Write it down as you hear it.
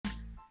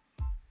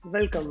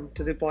Welcome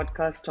to the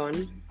podcast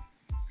on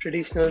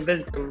traditional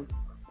wisdom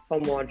for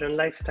modern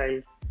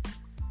lifestyle.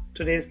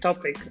 Today's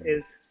topic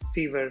is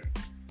fever.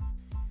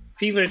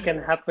 Fever can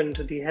happen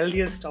to the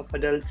healthiest of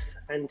adults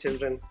and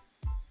children.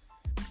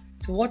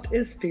 So, what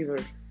is fever?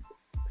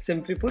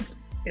 Simply put,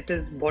 it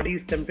is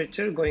body's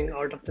temperature going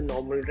out of the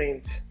normal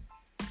range.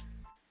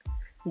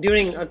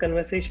 During a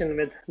conversation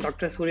with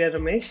Dr. Surya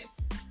Ramesh,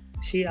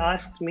 she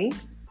asked me,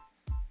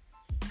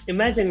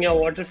 imagine your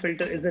water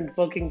filter isn't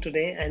working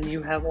today and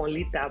you have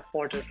only tap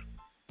water.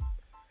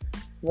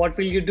 What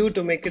will you do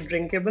to make it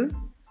drinkable?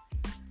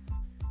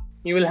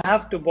 You will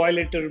have to boil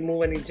it to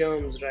remove any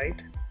germs,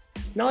 right?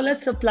 Now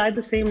let's apply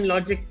the same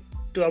logic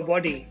to our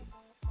body.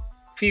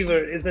 Fever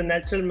is a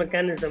natural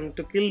mechanism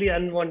to kill the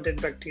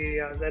unwanted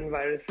bacteria and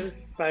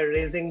viruses by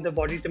raising the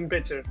body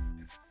temperature.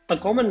 A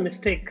common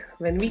mistake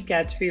when we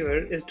catch fever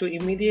is to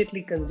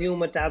immediately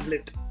consume a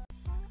tablet.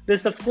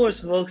 This, of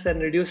course, works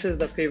and reduces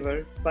the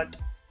fever, but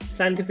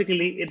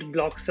scientifically it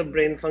blocks a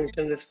brain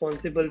function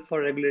responsible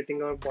for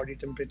regulating our body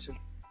temperature,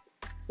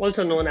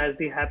 also known as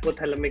the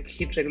hypothalamic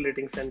heat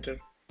regulating center.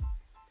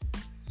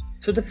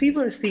 So the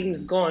fever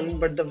seems gone,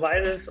 but the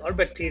virus or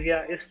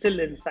bacteria is still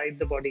inside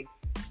the body.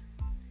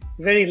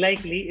 Very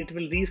likely it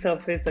will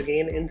resurface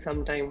again in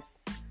some time.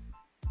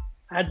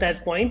 At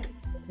that point,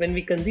 when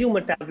we consume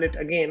a tablet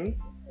again,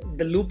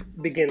 the loop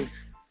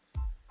begins.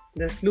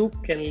 This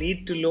loop can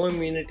lead to low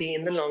immunity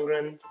in the long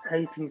run,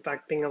 hence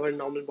impacting our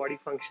normal body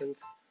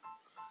functions.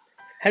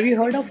 Have you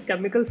heard of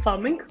chemical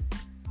farming?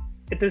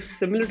 It is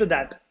similar to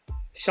that,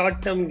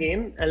 short-term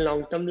gain and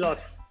long-term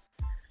loss.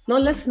 Now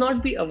let's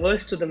not be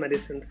averse to the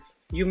medicines.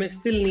 You may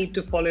still need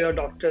to follow your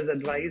doctor's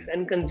advice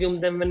and consume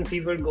them when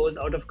fever goes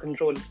out of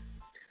control.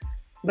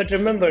 But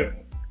remember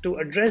to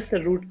address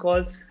the root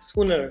cause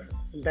sooner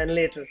than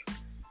later.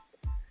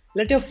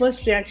 Let your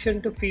first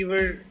reaction to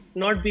fever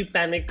not be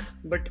panic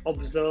but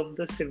observe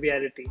the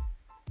severity.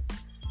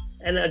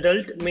 An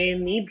adult may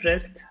need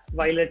rest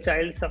while a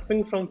child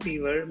suffering from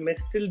fever may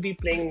still be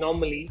playing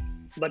normally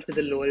but with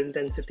a lower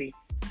intensity.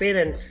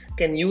 Parents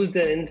can use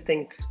their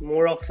instincts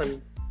more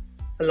often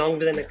along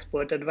with an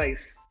expert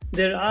advice.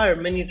 There are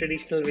many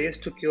traditional ways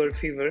to cure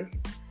fever.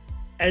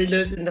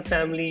 Elders in the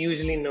family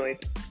usually know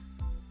it.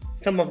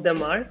 Some of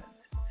them are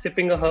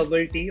sipping a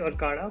herbal tea or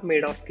kada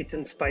made of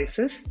kitchen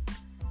spices,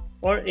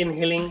 or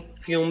inhaling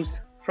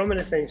fumes from an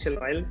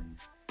essential oil,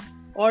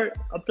 or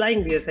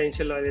applying the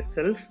essential oil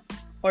itself,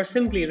 or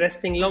simply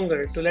resting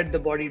longer to let the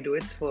body do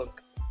its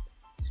work.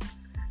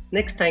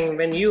 Next time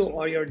when you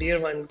or your dear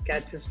one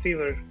catches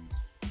fever,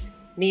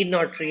 need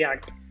not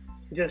react,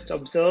 just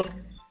observe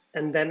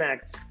and then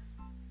act.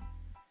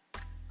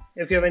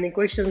 If you have any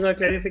questions or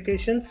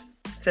clarifications,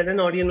 send an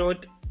audio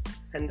note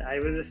and I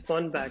will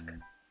respond back.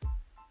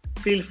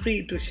 Feel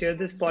free to share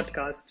this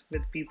podcast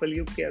with people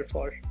you care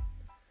for.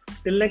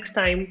 Till next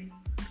time,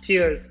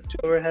 cheers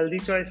to our healthy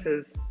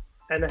choices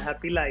and a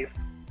happy life.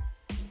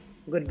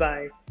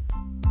 Goodbye.